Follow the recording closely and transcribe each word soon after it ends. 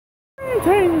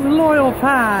Greetings, loyal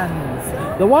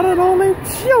fans! The one and only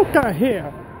Joker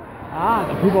here! Ah,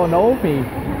 the people know me,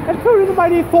 including the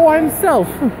mighty Thor himself!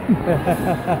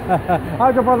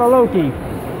 How's your brother Loki?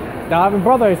 Now having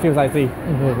brother issues, I see.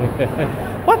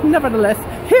 But nevertheless,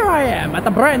 here I am at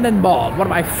the Brandon Ball, one of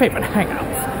my favorite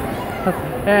hangouts.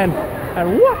 And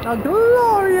what a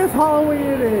glorious Halloween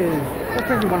it is!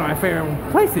 Especially one of my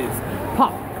favorite places.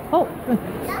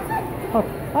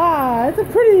 It's a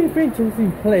pretty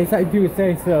interesting place, I do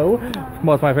say so.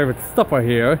 Most of my favorite stuff are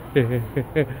here.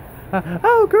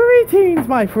 Oh, greetings,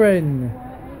 my friend.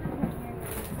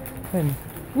 And,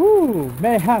 ooh,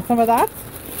 may I have some of that?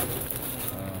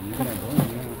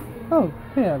 Oh,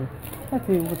 yeah. Let's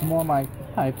see what's more my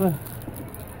type.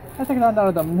 I think none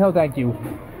of them. No, thank you.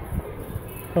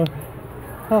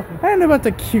 And a bunch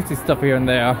of cutesy stuff here and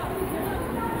there.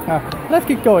 Let's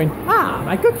get going. Ah,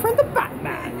 my good friend the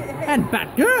Batman and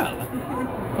Batgirl.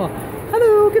 Oh,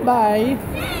 hello, goodbye.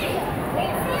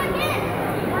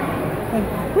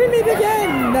 We meet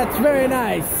again. That's very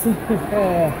nice.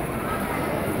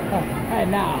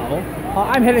 And now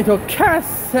I'm heading to a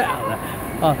carousel.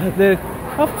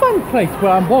 A fun place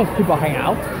where most people hang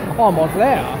out. Almost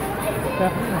there.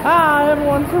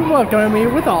 Everyone's welcoming me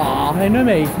with awe and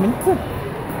amazement.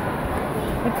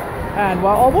 And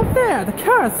we're almost there, the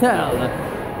carousel,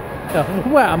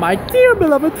 where my dear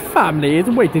beloved family is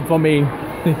waiting for me.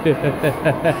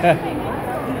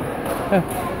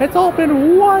 It's all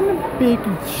been one big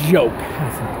joke,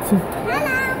 hasn't it?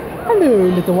 Hello! Hello,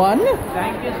 little one.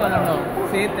 Thank you,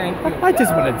 Solano. Say thank you. I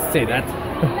just wanted to say that.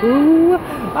 Ooh,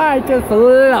 I just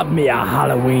love me a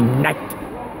Halloween night.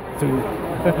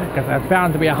 Because I'm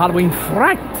bound to be a Halloween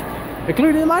fright.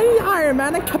 Including my Iron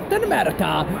Man and Captain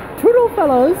America. Toodle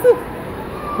fellas.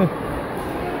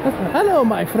 Hello,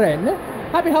 my friend.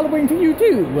 Happy Halloween to you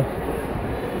too.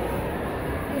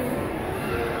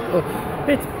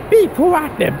 It's be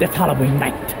proactive this Halloween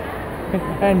night.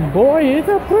 And boy, it's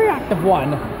a proactive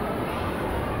one.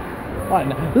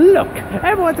 Look,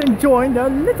 everyone's enjoying their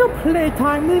little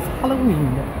playtime this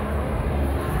Halloween.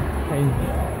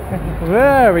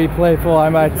 Very playful, I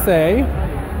might say.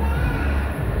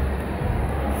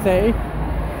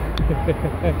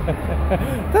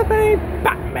 That many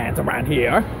Batmans around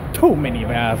here. Too many of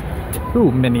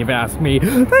you ask me.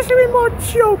 There should be more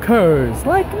Jokers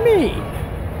like me.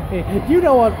 You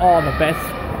know what all the best.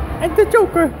 And the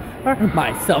Joker,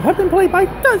 myself, have been played by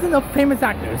dozens of famous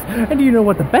actors. And do you know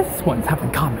what the best ones have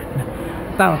in common?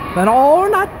 Then all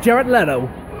not Jared Leto.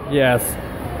 Yes.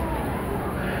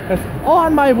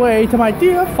 On my way to my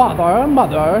dear father,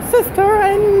 mother, sister,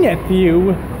 and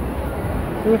nephew.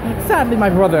 Sadly, my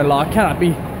brother-in-law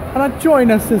cannot join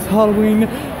us this Halloween.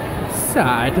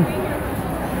 Sad.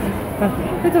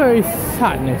 It's a very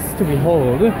sadness to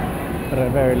behold, at the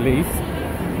very least.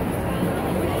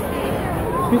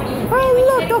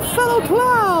 Oh, look, a fellow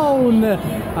clown!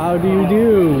 How do you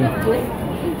do?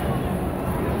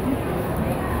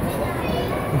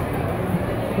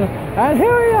 And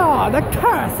here we are, the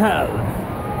carousel!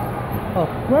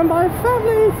 Where my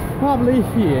family is probably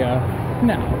here.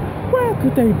 Now, where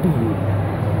could they be?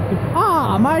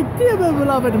 Ah, my dear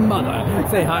beloved mother.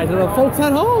 Say hi to the folks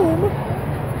at home.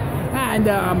 And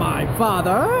my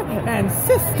father and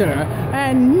sister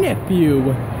and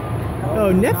nephew.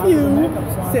 Oh, nephew.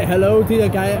 Say hello to the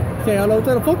guy. Say hello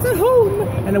to the folks at home.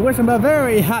 And I wish them a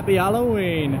very happy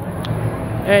Halloween.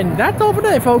 And that's all for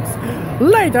today, folks.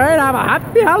 Later, and have a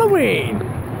happy Halloween.